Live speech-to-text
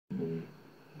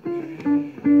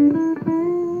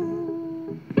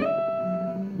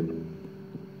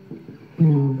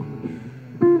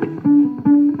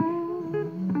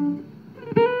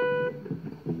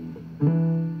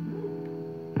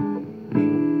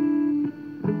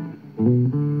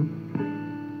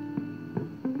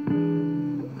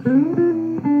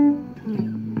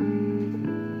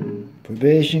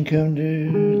Station come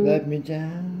to let me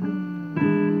down.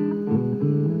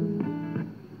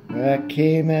 I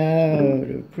came out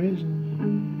of prison.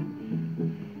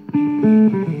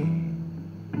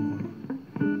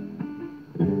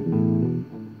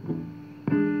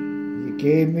 You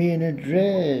gave me an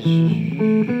address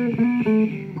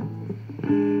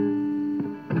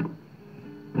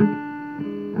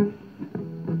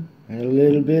and a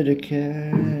little bit of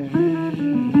cash.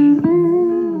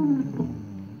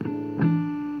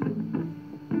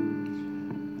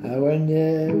 I went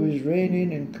there, it was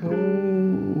raining and cold.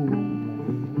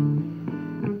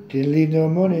 Didn't leave no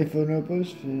money for no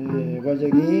bus fare. What I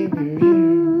gave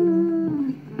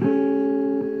you, I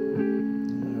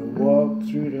walked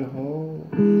through the hall.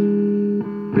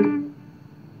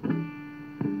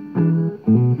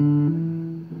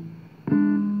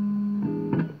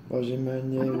 Was a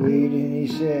man there waiting, he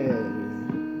said,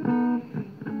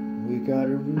 we got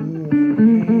a room.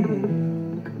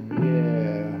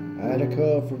 Yeah, I had a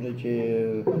call from the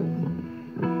jail.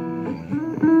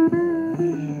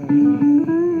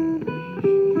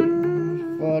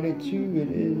 42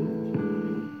 it is.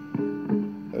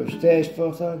 Upstairs,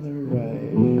 fourth on the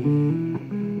right.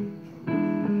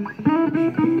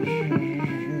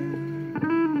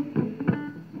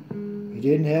 He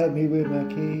didn't help me with my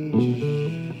case.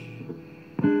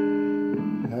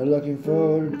 I'm looking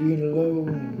forward to being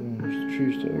alone. It's the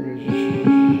true story.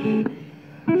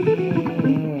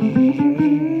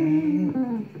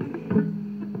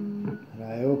 And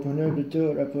I opened up the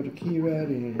door, I put a key right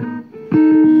in.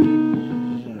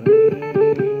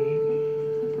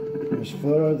 There's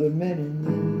 4 other men in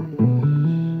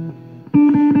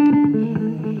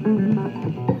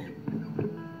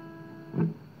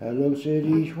there. I looked at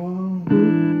each one.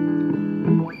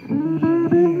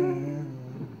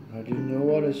 I didn't know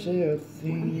what to say or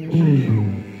think.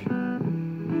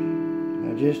 I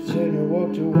just turned and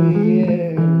walked away,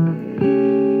 yeah.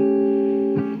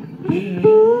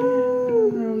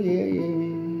 Oh, yeah.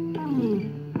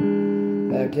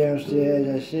 Back downstairs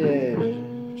I said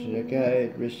to the guy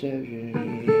at reception,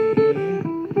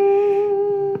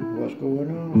 what's going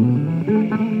on?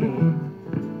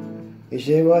 He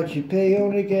said, what you pay,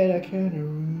 only get a kind of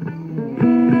room.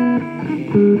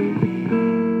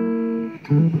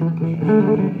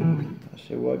 I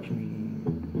said, what you mean?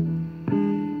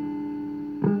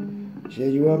 He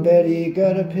said, you want better, you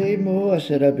gotta pay more. I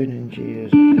said, I've been in jail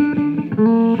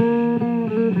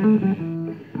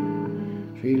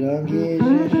 3 long years.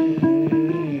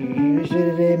 He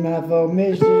said, it ain't my fault,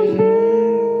 mister.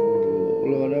 Oh,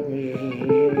 Lord, help me.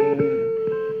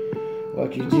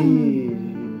 What you did,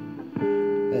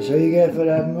 that's all you get for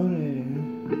that money.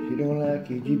 If you don't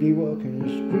like it, you be walking the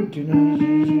street tonight.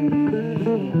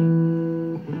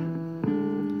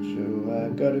 So I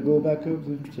gotta go back up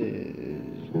the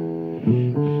stairs.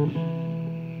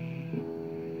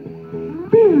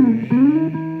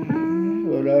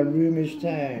 Well, that room is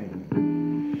time.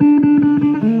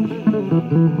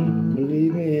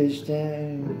 Believe me, it's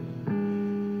time.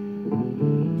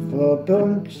 4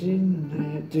 bunks in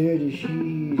that dirty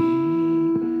sheets.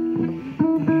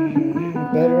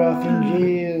 Better off in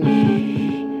jail.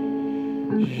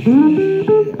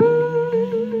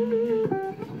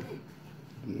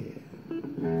 Yeah.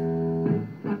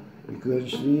 You couldn't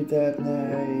sleep that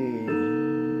night.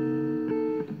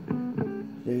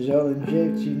 They's all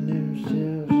injecting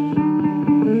themselves.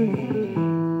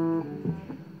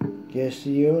 Guess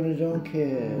the owner don't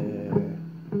care.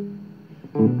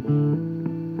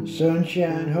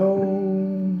 Sunshine home.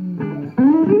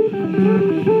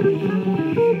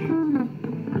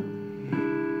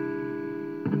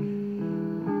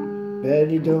 Bet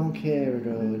he don't care at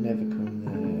all, never come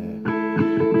there.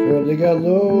 Probably got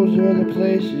loads of other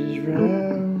places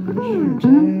round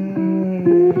town.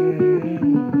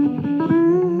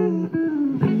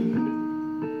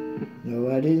 No,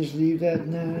 I didn't sleep that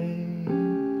night.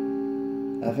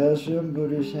 I felt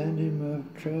somebody's hand in my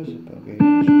trouser pocket.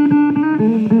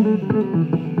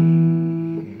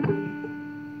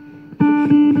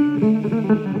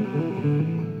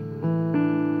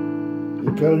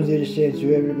 You probably did the same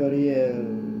to everybody else.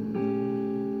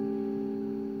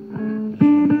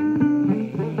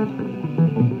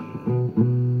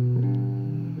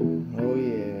 Oh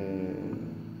yeah.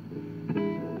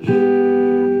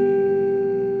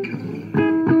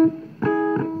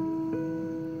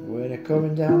 When they're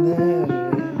coming down there,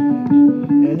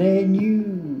 and they knew.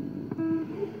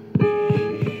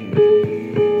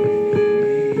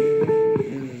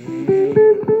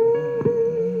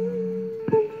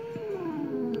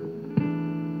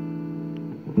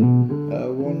 I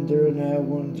wonder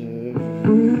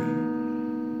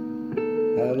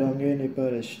how long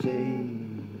anybody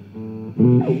stays. How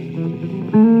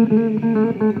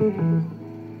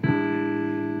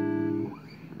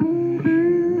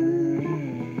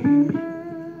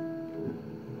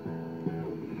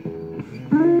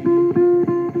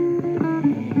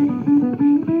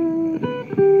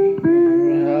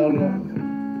long?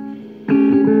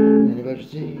 Anybody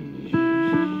see?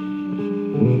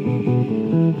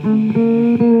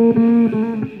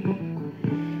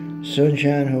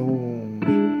 Sunshine homes.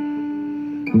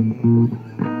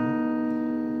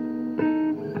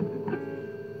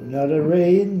 Not a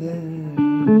ray in there.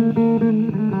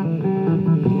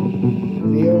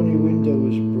 The only window